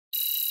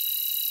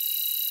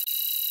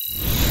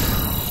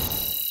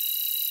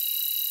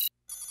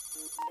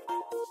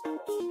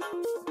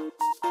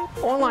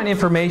Online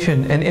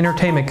information and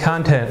entertainment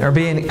content are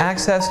being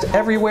accessed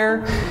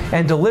everywhere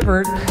and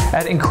delivered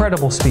at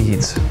incredible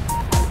speeds.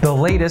 The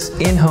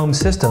latest in-home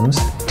systems,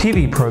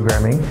 TV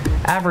programming,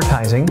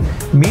 advertising,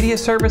 media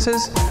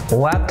services,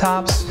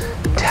 laptops,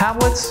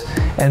 tablets,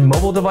 and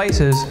mobile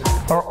devices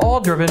are all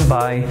driven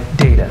by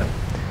data.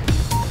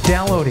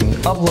 Downloading,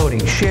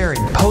 uploading,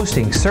 sharing,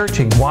 posting,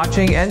 searching,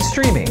 watching, and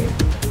streaming,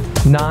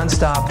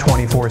 non-stop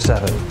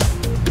 24/7.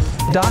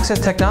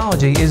 DOCSIS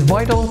technology is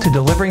vital to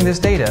delivering this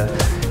data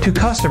to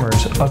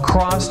customers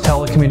across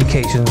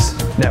telecommunications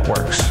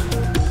networks.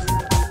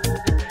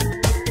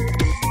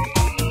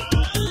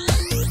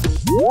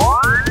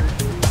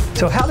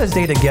 So how does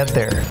data get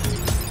there?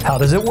 How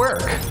does it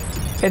work?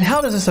 And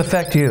how does this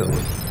affect you?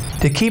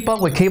 To keep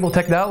up with cable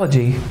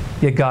technology,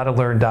 you gotta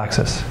learn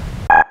DOCSIS.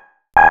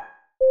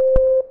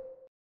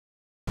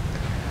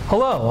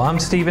 Hello, I'm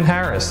Stephen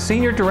Harris,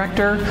 Senior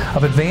Director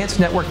of Advanced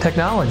Network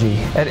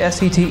Technology at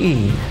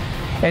SCTE,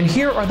 and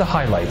here are the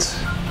highlights.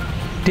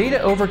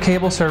 Data over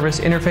Cable Service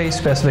Interface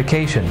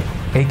Specification,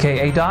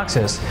 aka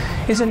DOCSIS,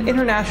 is an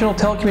international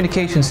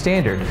telecommunications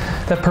standard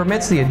that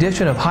permits the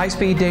addition of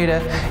high-speed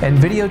data and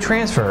video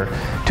transfer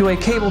to a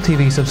cable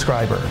TV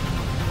subscriber.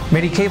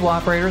 Many cable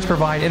operators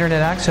provide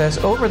internet access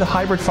over the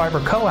hybrid fiber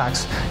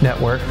coax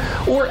network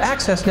or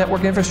access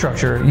network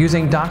infrastructure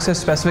using DOCSIS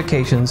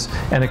specifications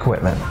and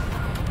equipment.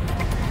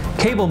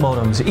 Cable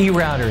modems,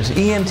 e-routers,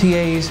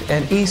 eMTAs,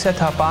 and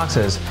e-set-top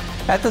boxes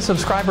at the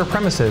subscriber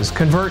premises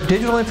convert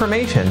digital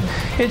information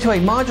into a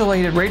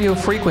modulated radio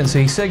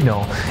frequency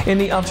signal in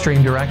the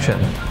upstream direction.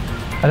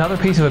 Another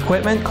piece of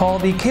equipment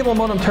called the cable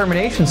modem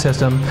termination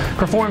system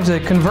performs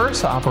a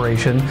converse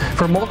operation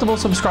for multiple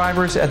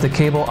subscribers at the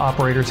cable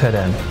operator's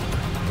headend.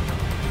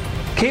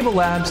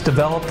 CableLabs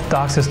developed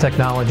DOCSIS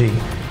technology.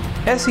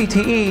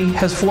 SCTE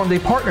has formed a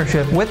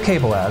partnership with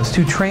CableLabs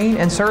to train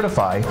and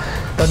certify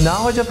the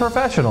knowledge of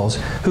professionals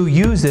who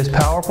use this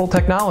powerful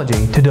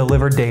technology to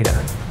deliver data.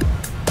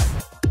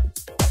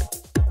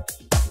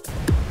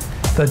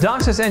 The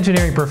DOCSIS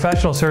Engineering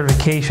Professional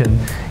certification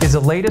is the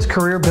latest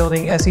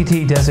career-building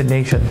SCTE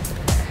designation.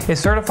 It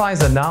certifies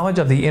the knowledge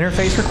of the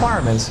interface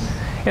requirements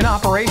in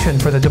operation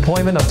for the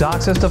deployment of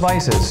DOCSIS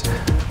devices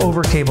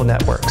over cable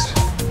networks.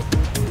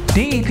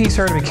 DEP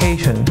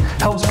certification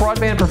helps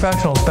broadband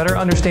professionals better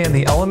understand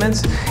the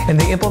elements and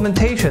the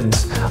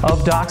implementations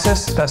of DOCSIS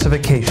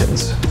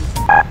specifications.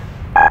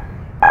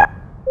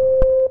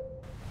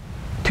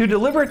 To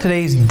deliver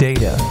today's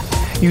data,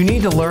 you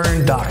need to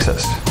learn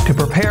DOCSIS. To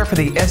prepare for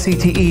the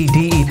SCTE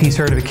DEP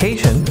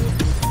certification,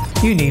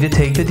 you need to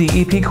take the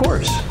DEP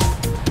course.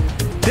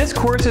 This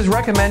course is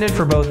recommended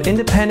for both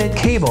independent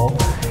cable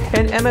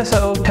and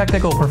MSO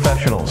technical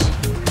professionals,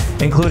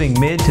 including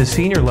mid to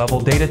senior level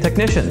data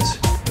technicians,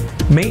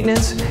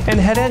 maintenance and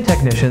head-end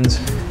technicians,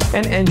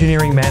 and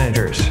engineering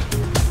managers.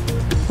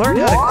 Learn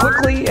how to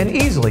quickly and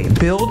easily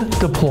build,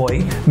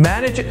 deploy,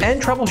 manage,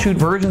 and troubleshoot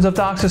versions of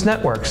DOCSIS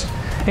networks,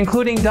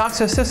 including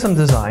DOCSIS system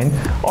design,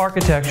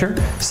 architecture,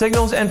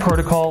 signals and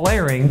protocol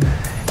layering,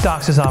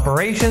 DOCSIS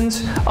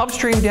operations,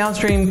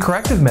 upstream-downstream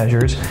corrective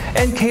measures,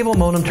 and cable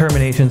modem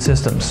termination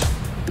systems.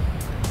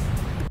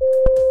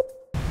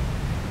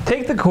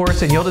 Take the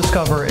course and you'll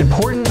discover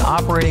important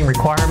operating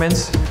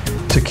requirements,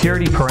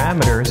 security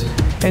parameters,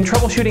 and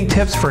troubleshooting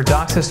tips for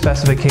DOCSIS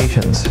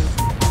specifications.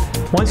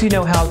 Once you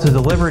know how to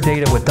deliver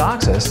data with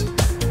DOCSIS,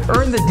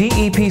 earn the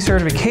DEP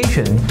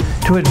certification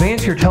to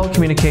advance your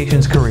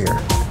telecommunications career.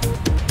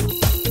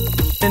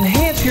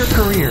 Enhance your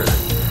career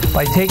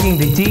by taking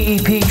the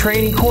DEP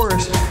training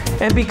course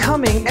and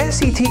becoming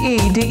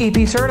SCTE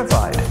DEP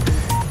certified.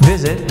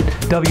 Visit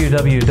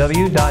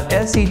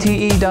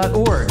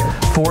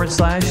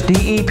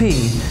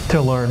www.scte.org/DEP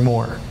to learn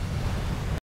more.